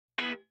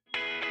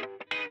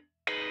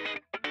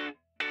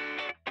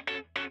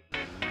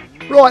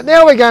Right,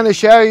 now we're going to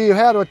show you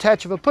how to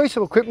attach a piece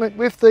of equipment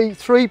with the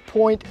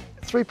three-point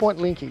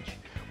linkage.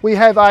 We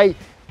have a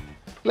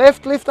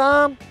left lift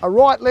arm, a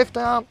right lift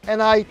arm,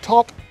 and a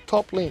top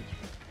link.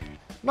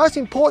 Most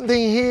important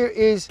thing here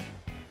is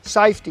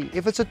safety.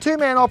 If it's a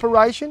two-man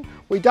operation,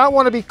 we don't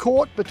want to be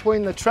caught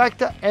between the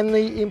tractor and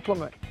the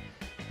implement.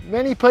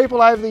 Many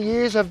people over the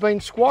years have been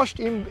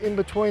squashed in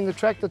between the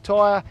tractor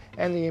tyre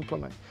and the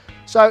implement.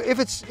 So if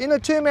it's in a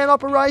two-man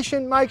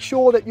operation, make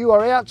sure that you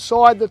are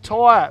outside the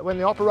tyre when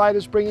the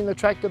operator's bringing the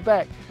tractor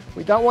back.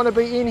 We don't want to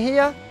be in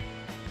here,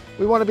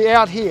 we want to be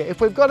out here.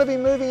 If we've got to be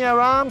moving our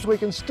arms, we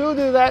can still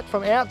do that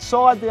from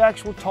outside the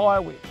actual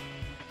tyre width.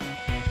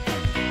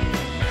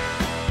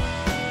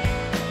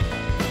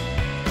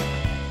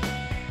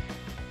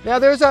 Now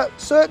there's a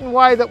certain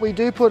way that we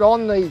do put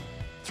on the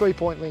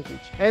three-point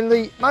linkage, and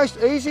the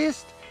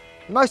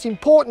most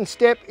important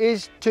step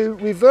is to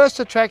reverse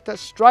the tractor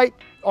straight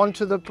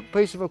onto the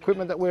piece of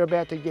equipment that we're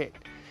about to get.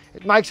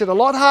 It makes it a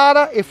lot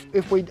harder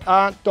if we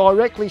aren't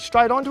directly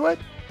straight onto it,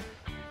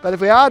 but if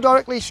we are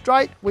directly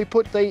straight, we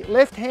put the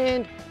left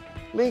hand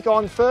link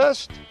on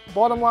first,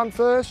 bottom one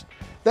first,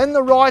 then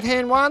the right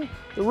hand one.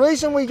 The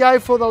reason we go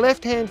for the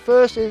left hand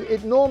first is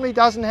it normally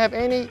doesn't have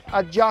any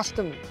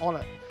adjustment on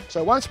it.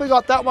 So once we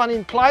got that one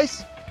in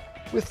place,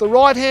 with the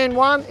right hand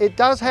one, it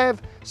does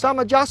have some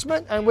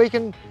adjustment, and we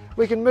can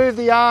move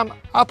the arm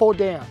up or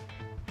down.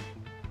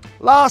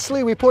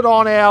 Lastly, we put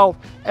on our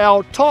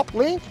top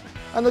link,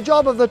 and the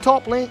job of the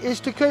top link is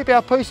to keep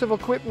our piece of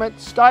equipment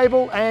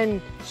stable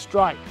and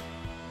straight.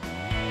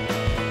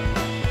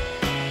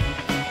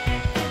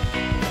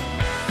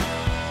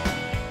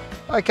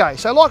 Okay,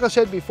 so like I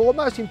said before,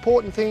 most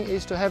important thing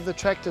is to have the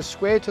tractor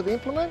square to the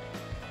implement,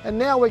 and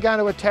now we're going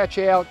to attach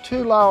our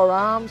two lower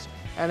arms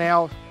and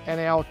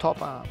our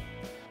top arm.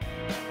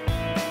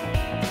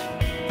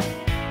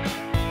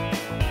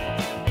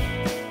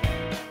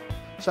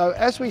 So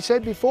as we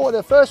said before,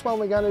 the first one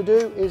we're going to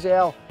do is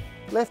our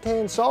left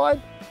hand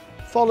side,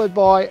 followed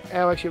by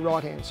our actually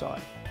right hand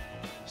side.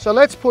 So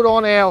let's put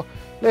on our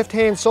left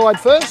hand side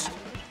first,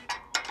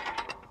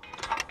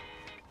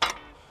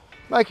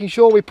 making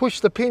sure we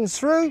push the pins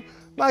through,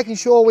 making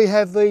sure we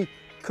have the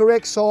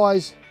correct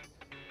size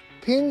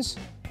pins,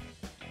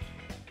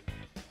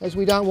 as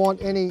we don't want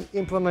any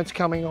implements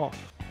coming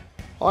off.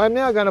 I am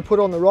now going to put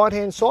on the right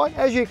hand side.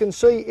 As you can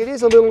see, it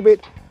is a little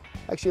bit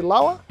actually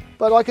lower,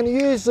 but I can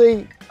use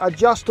the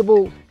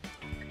adjustable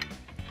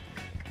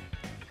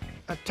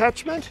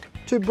attachment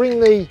to bring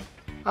the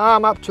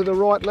arm up to the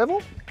right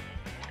level.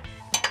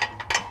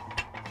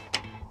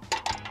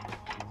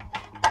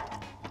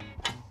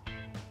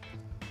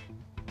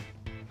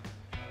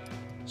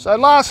 So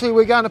lastly,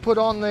 we're going to put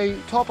on the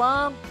top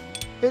arm.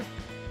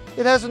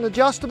 It has an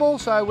adjustable,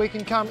 so we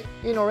can come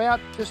in or out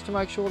just to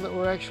make sure that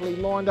we're actually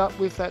lined up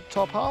with that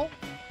top hole.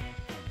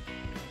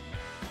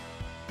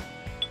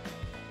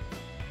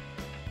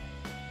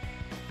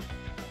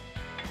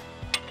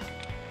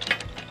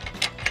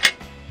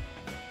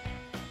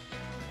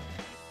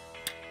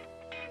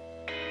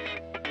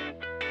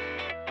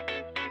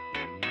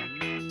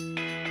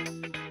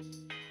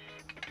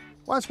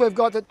 Once we've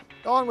got it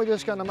on, we're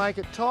just going to make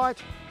it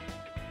tight.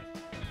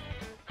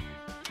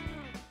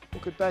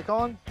 Hook it back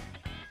on.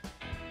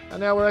 And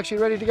now we're actually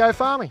ready to go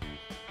farming.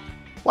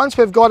 Once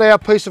we've got our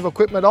piece of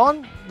equipment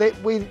on,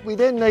 we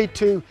then need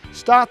to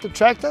start the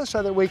tractor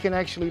so that we can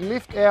actually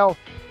lift our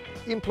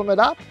implement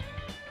up.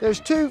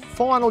 There's two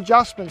final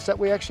adjustments that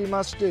we actually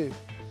must do.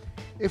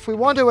 If we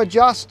want to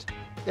adjust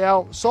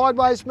our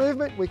sideways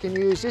movement, we can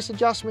use this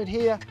adjustment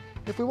here.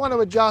 If we want to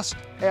adjust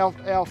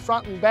our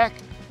front and back,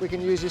 we can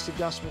use this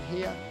adjustment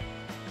here.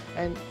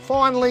 And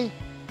finally,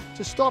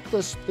 to stop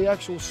the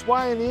actual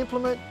sway in the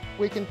implement,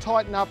 we can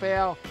tighten up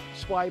our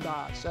sway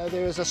bar. So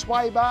there is a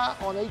sway bar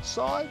on each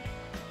side,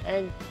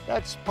 and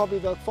that's probably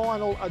the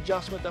final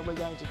adjustment that we're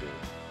going to do.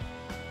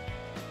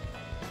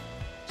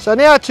 So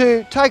now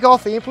to take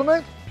off the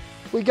implement,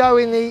 we go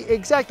in the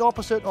exact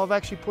opposite of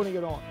actually putting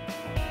it on.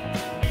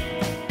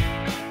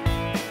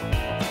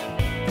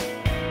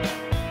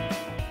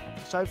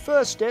 So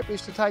first step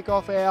is to take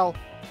off our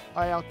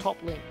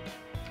top link.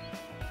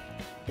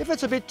 If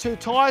it's a bit too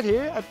tight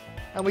here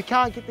and we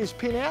can't get this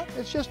pin out,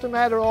 it's just a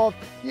matter of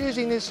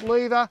using this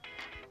lever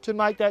to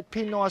make that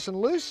pin nice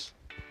and loose.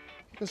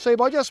 You can see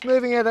by just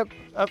moving it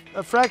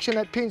a fraction,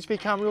 that pin's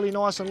become really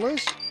nice and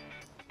loose.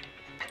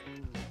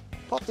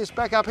 Pop this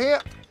back up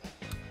here.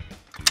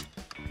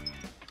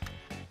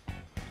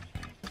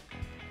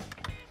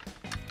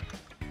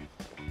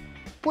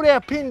 Put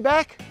our pin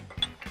back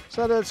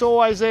so that it's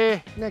always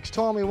there next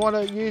time we want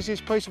to use this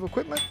piece of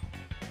equipment.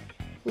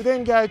 We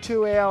then go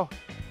to our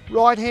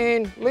right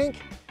hand link.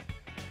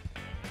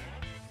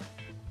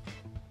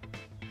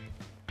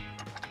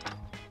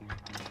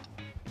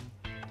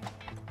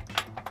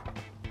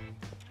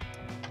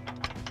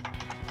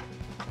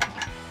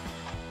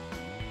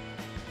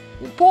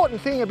 The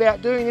important thing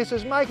about doing this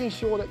is making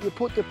sure that you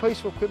put the piece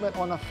of equipment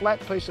on a flat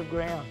piece of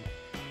ground.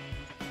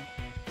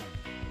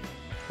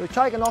 We've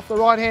taken off the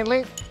right hand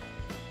link.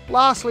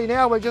 Lastly,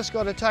 now we've just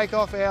got to take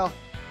off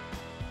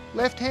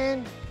left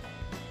hand.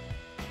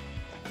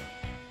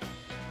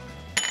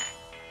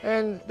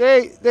 And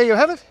there you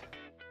have it.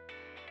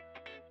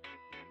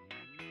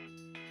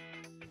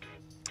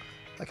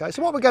 Okay,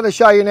 so what we're going to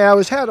show you now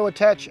is how to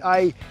attach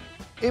a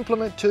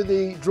implement to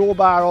the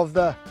drawbar of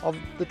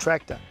the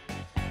tractor.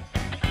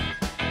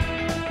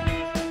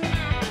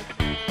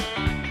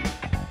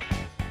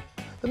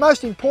 The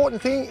most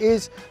important thing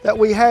is that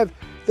we have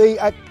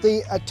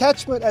the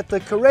attachment at the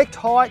correct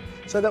height,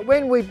 so that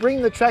when we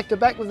bring the tractor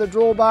back with the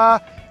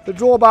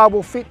drawbar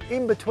will fit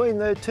in between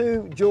the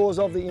two jaws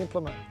of the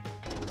implement.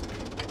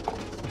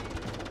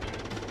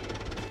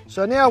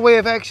 So now we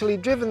have actually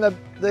driven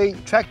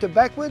the tractor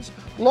backwards,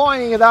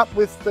 lining it up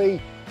with the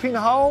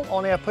pinhole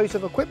on our piece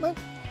of equipment.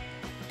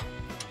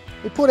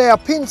 We put our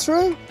pin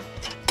through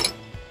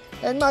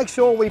and make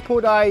sure we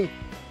put a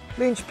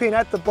linch pin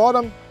at the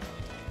bottom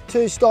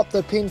to stop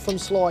the pin from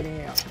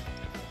sliding out.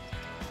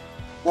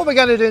 What we're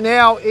going to do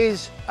now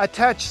is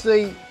attach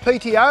the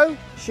PTO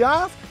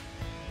shaft.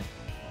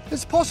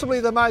 It's possibly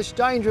the most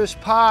dangerous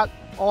part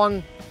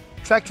on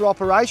tractor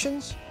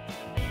operations.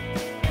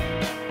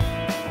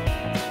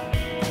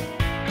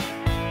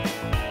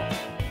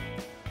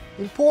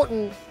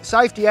 Important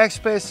safety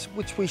aspects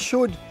which we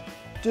should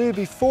do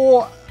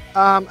before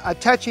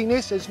attaching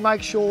this is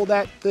make sure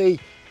that the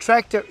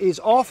tractor is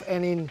off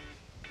and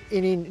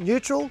in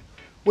neutral.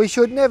 We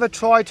should never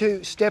try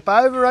to step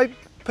over a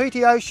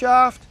PTO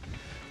shaft.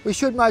 We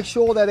should make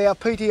sure that our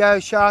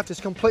PTO shaft is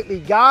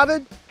completely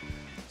guarded.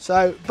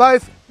 So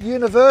both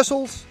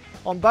universals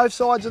on both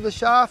sides of the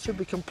shaft should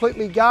be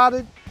completely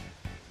guarded.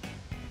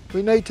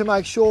 We need to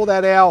make sure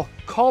that our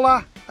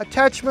collar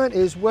attachment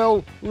is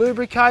well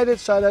lubricated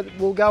so that it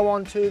will go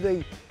onto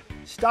the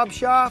stub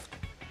shaft.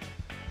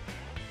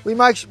 We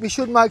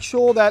should make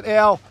sure that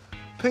our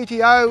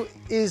PTO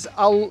is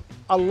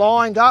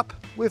aligned up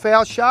with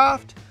our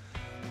shaft.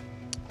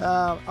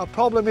 A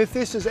problem if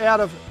this is out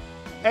of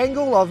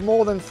angle of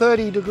more than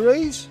 30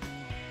 degrees.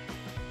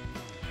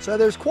 So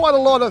there's quite a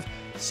lot of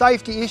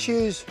safety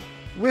issues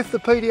with the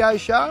PTO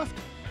shaft,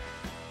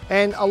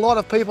 and a lot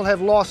of people have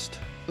lost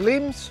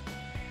limbs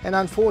and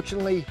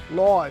unfortunately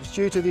lives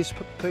due to this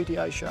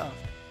PTO shaft.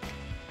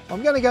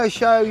 I'm going to go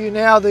show you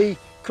now the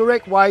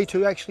correct way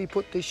to actually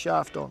put this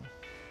shaft on.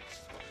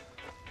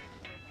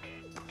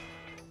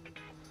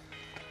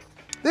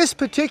 This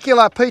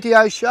particular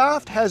PTO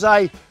shaft has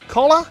a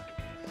collar,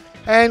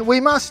 and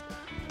we must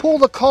pull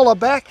the collar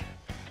back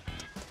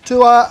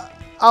to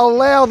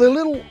allow the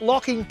little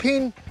locking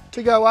pin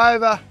to go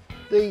over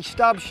the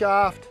stub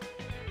shaft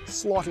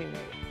slot in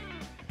there.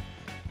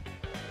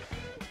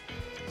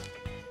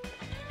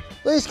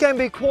 These can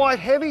be quite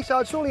heavy, so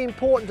it's really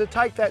important to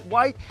take that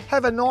weight,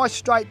 have a nice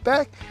straight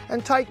back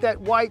and take that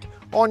weight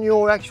on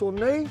your actual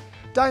knee.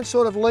 Don't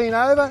sort of lean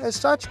over as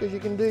such, because you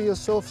can do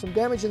yourself some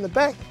damage in the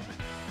back.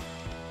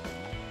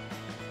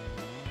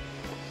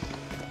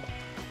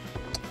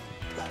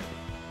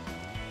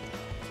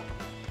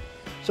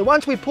 So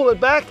once we pull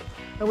it back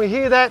and we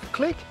hear that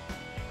click,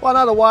 one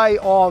other way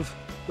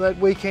that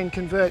we can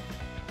convert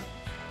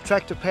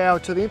tractor power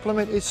to the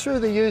implement is through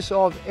the use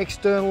of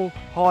external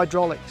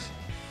hydraulics.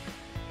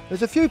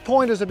 There's a few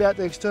pointers about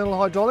the external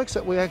hydraulics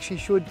that we actually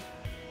should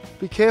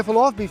be careful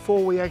of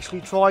before we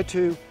actually try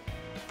to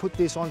put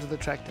this onto the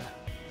tractor.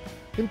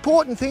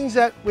 Important things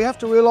that we have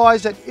to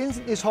realise that in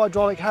this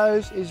hydraulic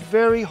hose is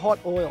very hot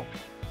oil.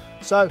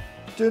 So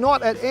do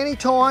not at any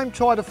time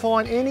try to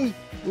find any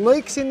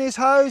leaks in this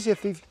hose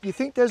if you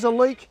think there's a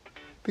leak,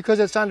 because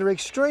it's under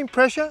extreme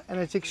pressure and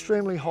it's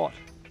extremely hot.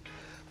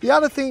 The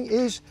other thing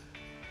is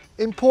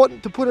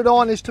important to put it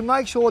on is to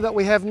make sure that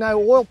we have no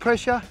oil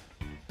pressure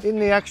in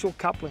the actual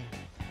coupling.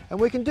 And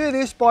we can do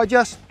this by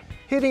just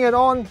hitting it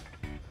on,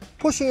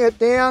 pushing it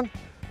down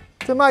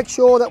to make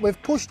sure that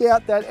we've pushed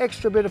out that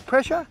extra bit of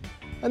pressure,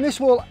 and this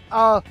will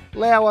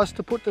allow us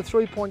to put the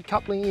 3-point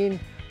coupling in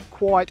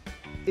quite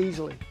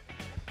easily.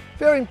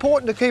 Very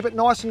important to keep it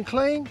nice and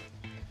clean.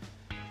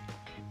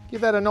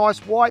 Give that a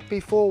nice wipe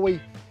before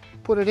we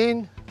put it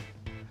in.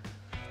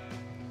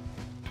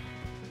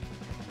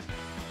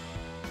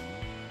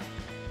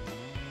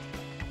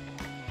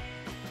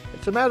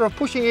 It's a matter of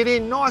pushing it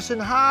in nice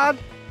and hard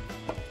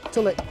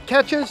till it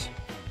catches.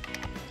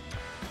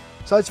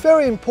 So it's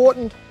very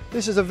important.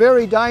 This is a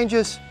very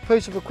dangerous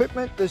piece of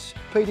equipment, this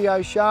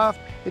PTO shaft.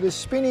 It is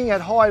spinning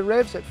at high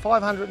revs, at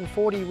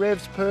 540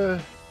 revs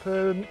per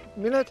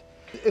minute.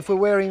 If we're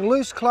wearing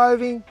loose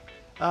clothing,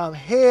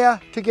 hair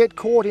to get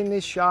caught in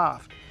this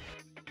shaft.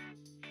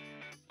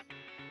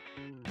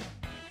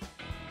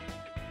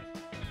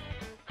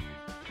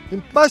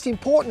 The most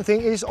important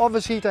thing is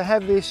obviously to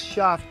have this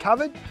shaft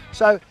covered.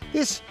 So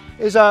this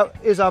is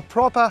a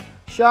proper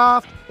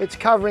shaft. It's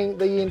covering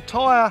the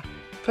entire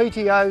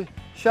PTO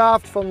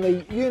shaft from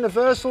the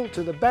universal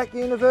to the back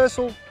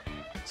universal.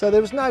 So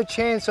there was no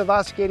chance of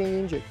us getting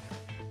injured.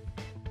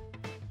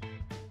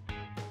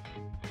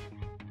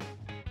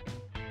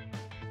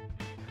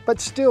 But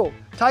still,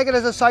 take it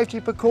as a safety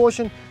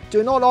precaution.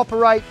 Do not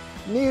operate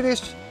near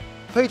this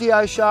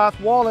PTO shaft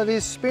while it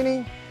is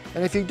spinning.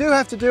 And if you do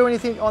have to do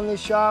anything on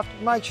this shaft,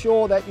 make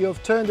sure that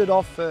you've turned it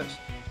off first.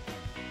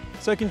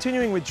 So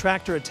continuing with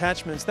tractor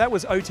attachments, that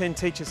was O10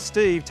 teacher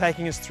Steve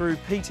taking us through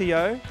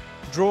PTO,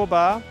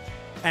 drawbar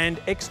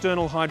and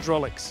external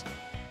hydraulics.